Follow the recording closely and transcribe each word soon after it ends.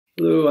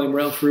Hello, I'm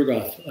Ralph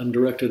Rugoff. I'm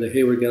director of the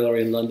Hayward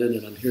Gallery in London,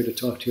 and I'm here to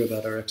talk to you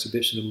about our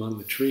exhibition Among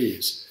the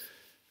Trees.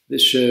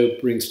 This show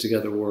brings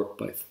together work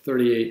by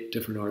 38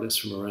 different artists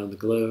from around the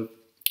globe,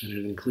 and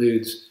it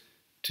includes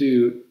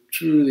two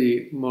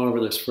truly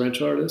marvelous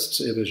French artists,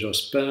 Eva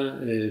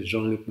Jospin and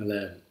Jean-Luc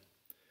Melaine.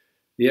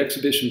 The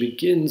exhibition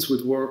begins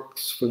with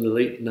works from the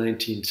late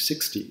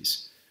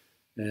 1960s,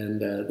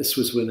 and this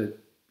was when,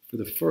 for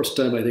the first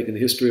time, I think, in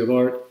the history of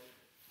art,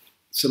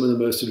 some of the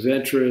most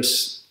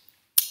adventurous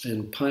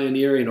and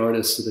pioneering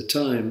artists of the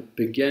time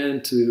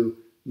began to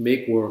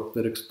make work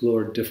that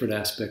explored different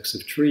aspects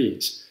of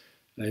trees.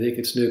 I think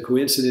it's no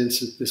coincidence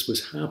that this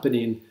was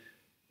happening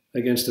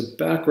against a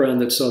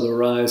background that saw the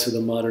rise of the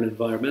modern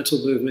environmental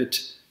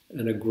movement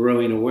and a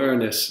growing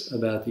awareness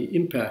about the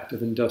impact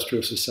of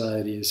industrial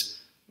societies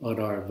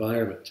on our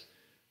environment.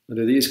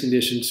 Under these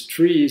conditions,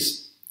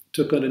 trees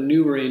took on a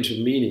new range of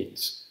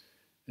meanings,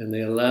 and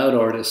they allowed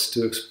artists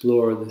to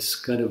explore this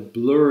kind of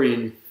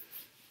blurring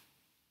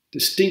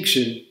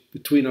distinction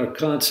between our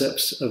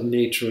concepts of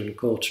nature and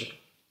culture.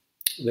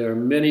 There are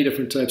many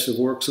different types of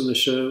works in the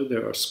show.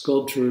 There are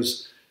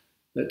sculptures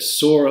that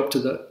soar up to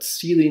the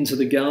ceilings of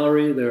the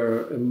gallery. There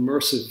are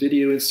immersive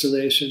video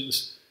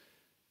installations.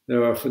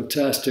 There are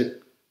fantastic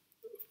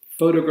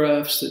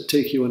photographs that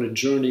take you on a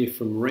journey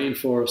from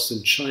rainforests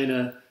in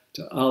China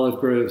to olive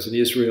groves in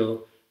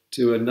Israel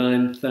to a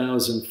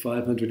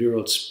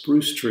 9,500-year-old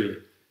spruce tree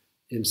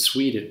in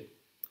Sweden.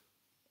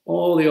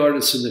 All the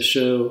artists in the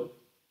show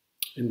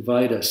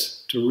invite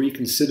us to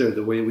reconsider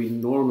the way we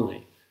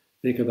normally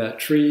think about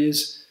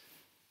trees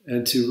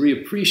and to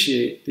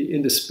reappreciate the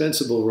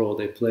indispensable role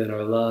they play in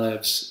our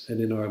lives and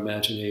in our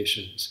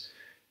imaginations.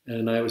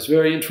 And I was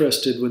very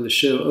interested when the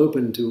show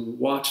opened to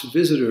watch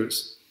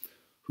visitors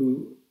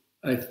who,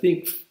 I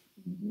think,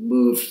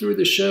 moved through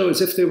the show as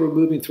if they were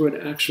moving through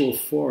an actual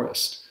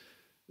forest.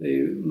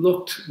 They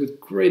looked with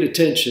great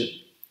attention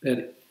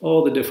at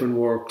all the different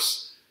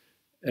works,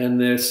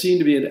 and there seemed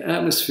to be an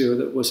atmosphere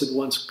that was at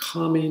once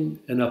calming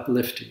and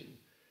uplifting,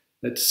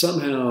 that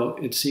somehow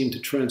it seemed to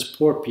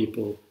transport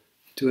people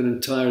to an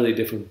entirely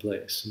different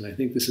place. And I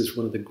think this is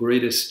one of the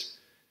greatest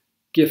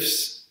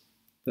gifts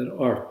that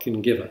art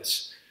can give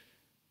us.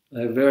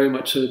 I very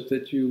much hope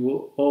that you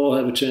will all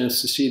have a chance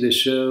to see this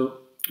show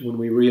when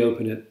we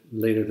reopen it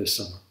later this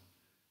summer.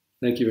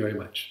 Thank you very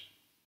much.